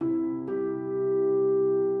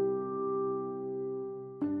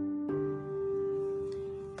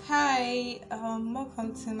Hi,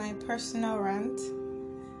 welcome to my personal rant.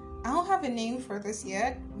 I don't have a name for this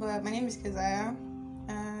yet, but my name is Keziah,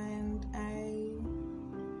 and I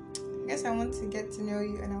guess I want to get to know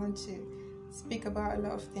you, and I want to speak about a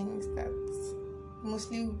lot of things that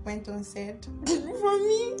mostly went unsaid for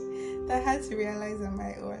me that I had to realize on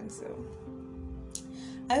my own. So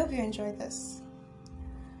I hope you enjoy this.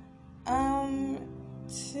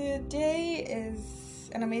 Today is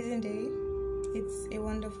an amazing day. It's a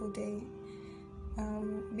wonderful day.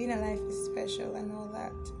 Being alive is special and all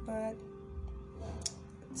that. But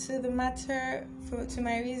to the matter, to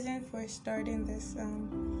my reason for starting this,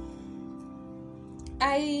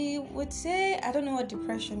 I would say I don't know what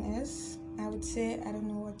depression is. I would say I don't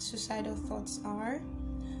know what suicidal thoughts are.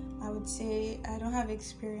 I would say I don't have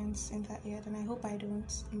experience in that yet, and I hope I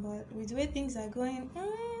don't. But with the way things are going,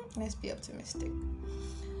 let's be optimistic.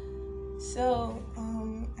 So,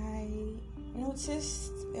 I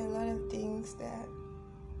noticed a lot of things that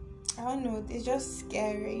I don't know, it's just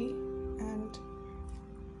scary, and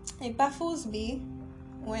it baffles me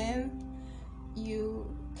when you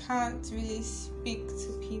can't really speak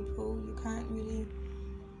to people, you can't really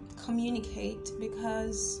communicate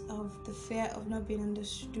because of the fear of not being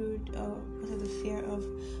understood, or the fear of,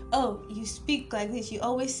 oh, you speak like this, you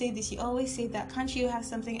always say this, you always say that, can't you have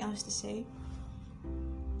something else to say?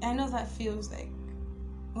 I know that feels like,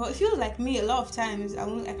 well, it feels like me a lot of times.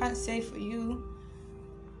 I can't say for you,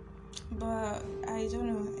 but I don't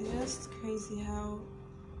know, it's just crazy how,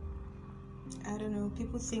 I don't know,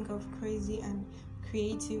 people think of crazy and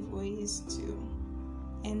creative ways to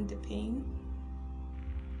end the pain.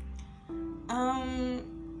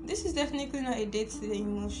 This is definitely not a day-to-day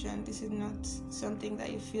emotion. This is not something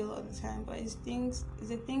that you feel all the time, but it's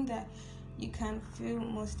a thing that you can feel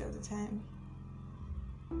most of the time.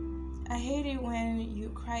 I hate it when you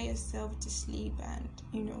cry yourself to sleep and,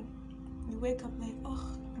 you wake up like,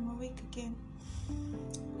 oh, I'm awake again.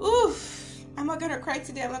 Oof, I'm not gonna cry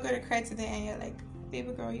today, and you're like,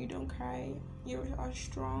 baby girl, you don't cry. You are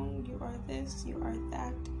strong, you are this, you are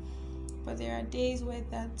that. But there are days where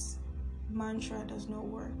that mantra does not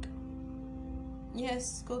work.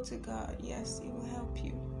 Yes, go to God. Yes, it will help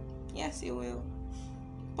you. Yes, it will.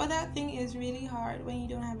 But that thing is really hard when you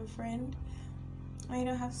don't have a friend, when you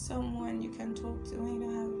don't have someone you can talk to, when you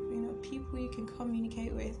don't have, people you can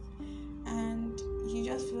communicate with, and you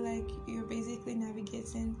just feel like you're basically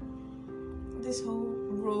navigating this whole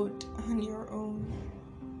I'm on your own.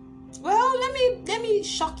 Well, let me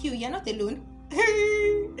shock you. You're not alone.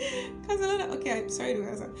 Because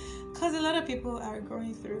a lot of people are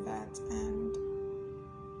going through that, and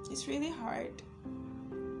it's really hard.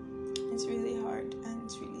 It's really hard, and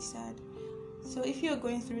it's really sad. So if you're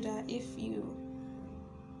going through that, if you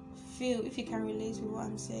can relate with what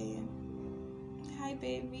I'm saying, hi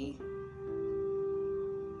baby.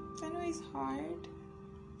 I know it's hard.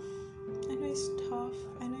 I know it's tough.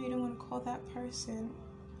 I know you don't want to call that person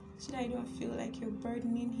so that you don't feel like you're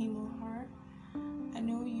burdening him or her. I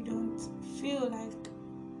know you don't feel like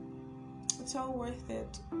it's all worth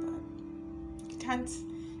it, but you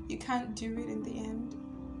can't do it in the end.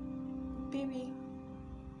 Baby,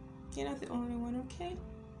 you're not the only one, okay?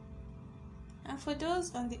 And for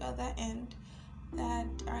those on the other end that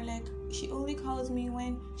are like, she only calls me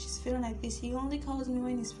when she's feeling like this, he only calls me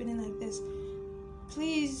when he's feeling like this,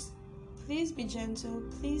 please be gentle,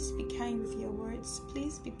 please be kind with your words,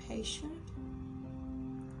 please be patient.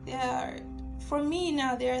 For me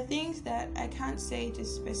now, there are things that I can't say to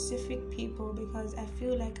specific people because I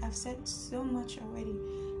feel like I've said so much already,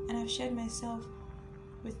 and I've shared myself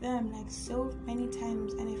with them like so many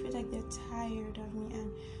times, and I feel like they're tired of me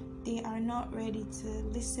and they are not ready to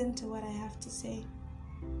listen to what I have to say.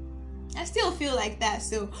 I still feel like that,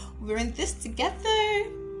 so we're in this together.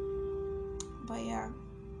 But yeah,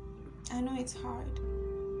 I know it's hard.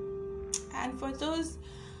 And for those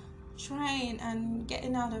trying and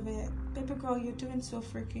getting out of it, baby girl, you're doing so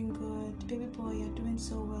freaking good. Baby boy, you're doing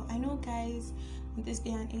so well. I know guys in this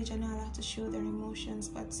day and age are not allowed to show their emotions,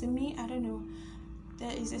 but to me, I don't know,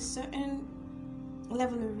 there is a certain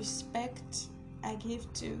level of respect I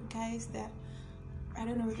give to guys that, I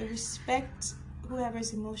don't know, they respect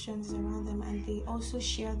whoever's emotions is around them and they also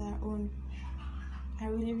share their own. I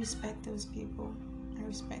really respect those people. I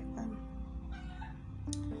respect them.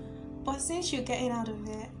 But since you're getting out of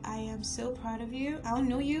it, I am so proud of you. I don't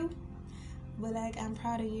know you, but like, I'm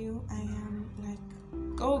proud of you. I am like,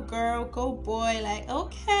 go girl, go boy, like,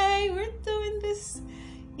 okay, we're doing this,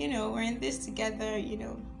 we're in this together,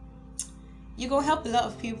 you're gonna help a lot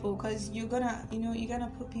of people because you're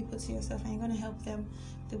gonna put people to yourself and you're gonna help them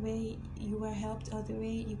the way you were helped or the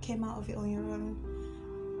way you came out of it on your own.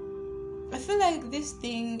 I feel like this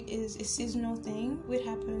thing is a seasonal thing. It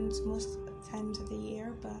happens most times of the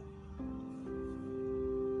year, but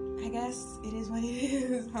I guess it is what it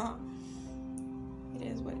is, huh? It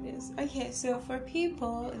is what it is. Okay, so for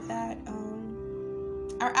people that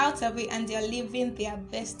are out of it and they're living their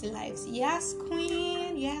best lives, yes,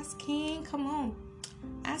 queen, yes, king, come on,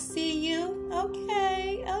 I see you.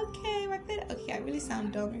 Okay, okay. I really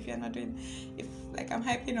sound dumb if you're not doing. If like I'm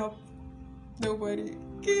hyping up nobody.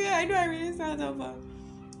 Yeah, I know I really sound dumb, but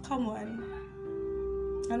come on.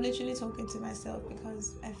 I'm literally talking to myself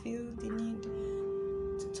because I feel the need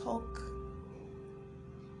to talk.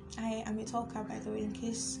 I am a talker, by the way, in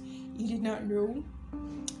case you did not know.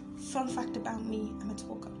 Fun fact about me, I'm a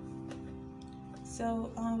talker.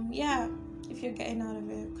 So, yeah, if you're getting out of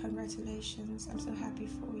it, congratulations. I'm so happy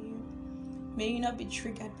for you. May you not be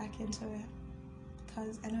triggered back into it,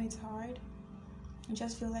 because I know it's hard. You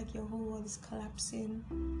just feel like your whole world is collapsing.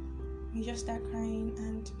 You just start crying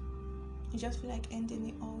and you just feel like ending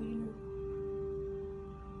it all,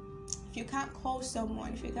 If you can't call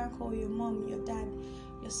someone, if you can't call your mom, your dad,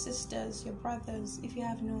 your sisters, your brothers, if you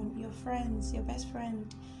have known, your friends, your best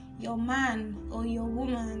friend, your man or your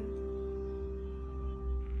woman,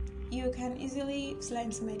 you can easily slide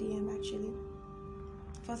into my DM actually.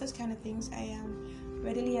 For those kind of things, I am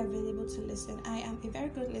readily available to listen. I am a very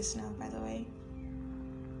good listener, by the way.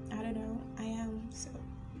 I don't know, I am,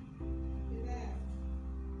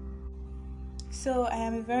 so I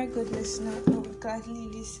am a very good listener. I would gladly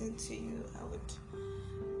listen to you. I would,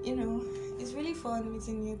 it's really fun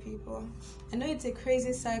meeting new people. I know it's a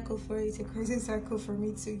crazy cycle for you. It's a crazy cycle for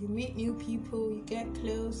me too. You meet new people, you get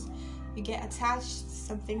close, you get attached,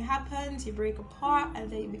 something happens, you break apart, and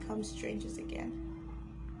then you become strangers again.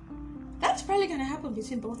 That's probably going to happen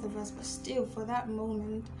between both of us, but still, for that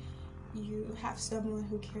moment, you have someone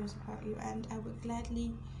who cares about you, and I would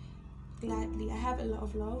gladly, I have a lot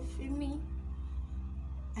of love in me.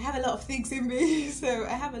 I have a lot of things in me, so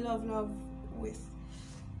I have a lot of love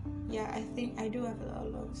I think I do have a lot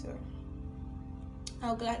of love, so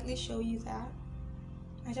I'll gladly show you that.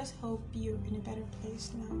 I just hope you're in a better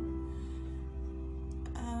place now.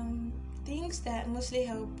 Things that mostly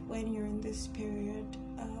help when you're in this period,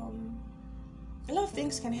 a lot of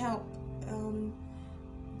things can help.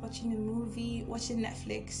 Watching a movie, watching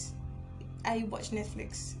Netflix. I watch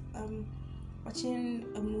Netflix. Watching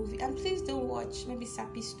a movie, and please don't watch maybe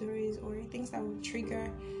sappy stories or things that will trigger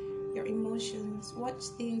your emotions. Watch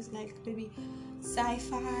things like maybe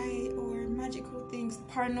sci-fi or magical things,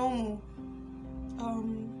 paranormal,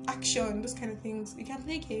 action, those kind of things. You can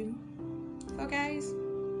play game. So guys,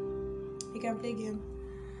 you can play game.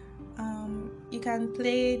 You can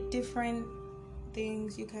play different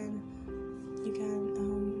things. You can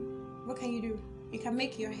what can you do? You can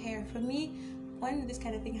make your hair. For me, when this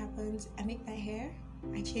kind of thing happens, I make my hair,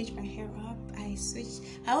 I change my hair up, I switch.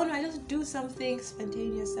 I don't know, I just do something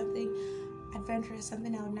spontaneous, something adventurous,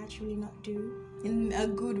 something I would naturally not do in a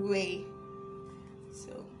good way.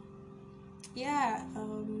 So, yeah,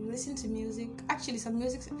 listen to music. Actually, some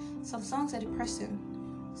songs are depressing.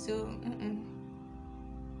 So,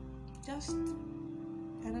 just,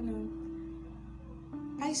 I don't know.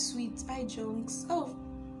 Buy sweets, buy junks. Oh,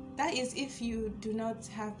 that is if you do not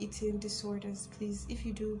have eating disorders, please. If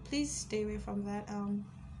you do, please stay away from that.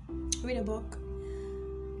 Read a book,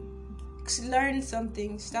 learn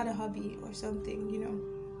something, start a hobby or something,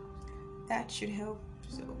 that should help.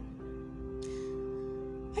 So,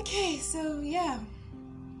 okay, so yeah,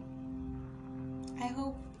 I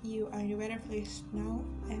hope you are in a better place now.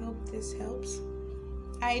 I hope this helps.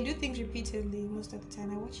 I do things repeatedly most of the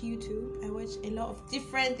time. I watch YouTube. I watch a lot of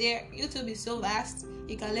different there. YouTube is so vast.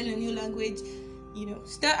 You can learn a new language.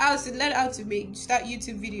 Start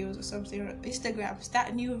YouTube videos or something, or Instagram,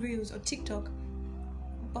 start new reels or TikTok.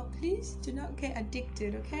 But please do not get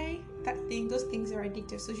addicted, okay? Those things are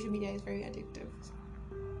addictive. Social media is very addictive.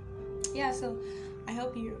 Yeah, so I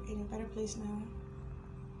hope you're in a better place now.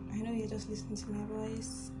 I know you're just listening to my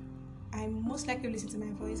voice. I most likely listen to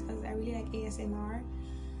my voice because I really like ASMR.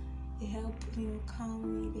 They help,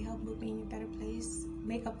 calm me. They help put me in a better place.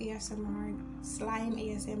 Makeup ASMR, slime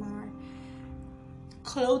ASMR,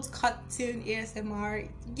 clothes cutting ASMR.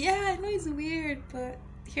 Yeah, I know it's weird, but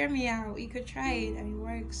hear me out. You could try it and it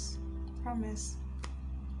works. Promise.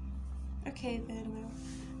 Okay, then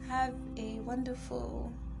we'll have a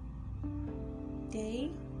wonderful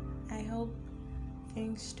day. I hope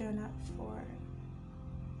things turn out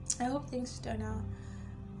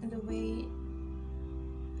in the way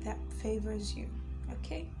that favors you,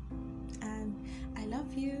 okay? And I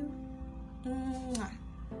love you. Mwah.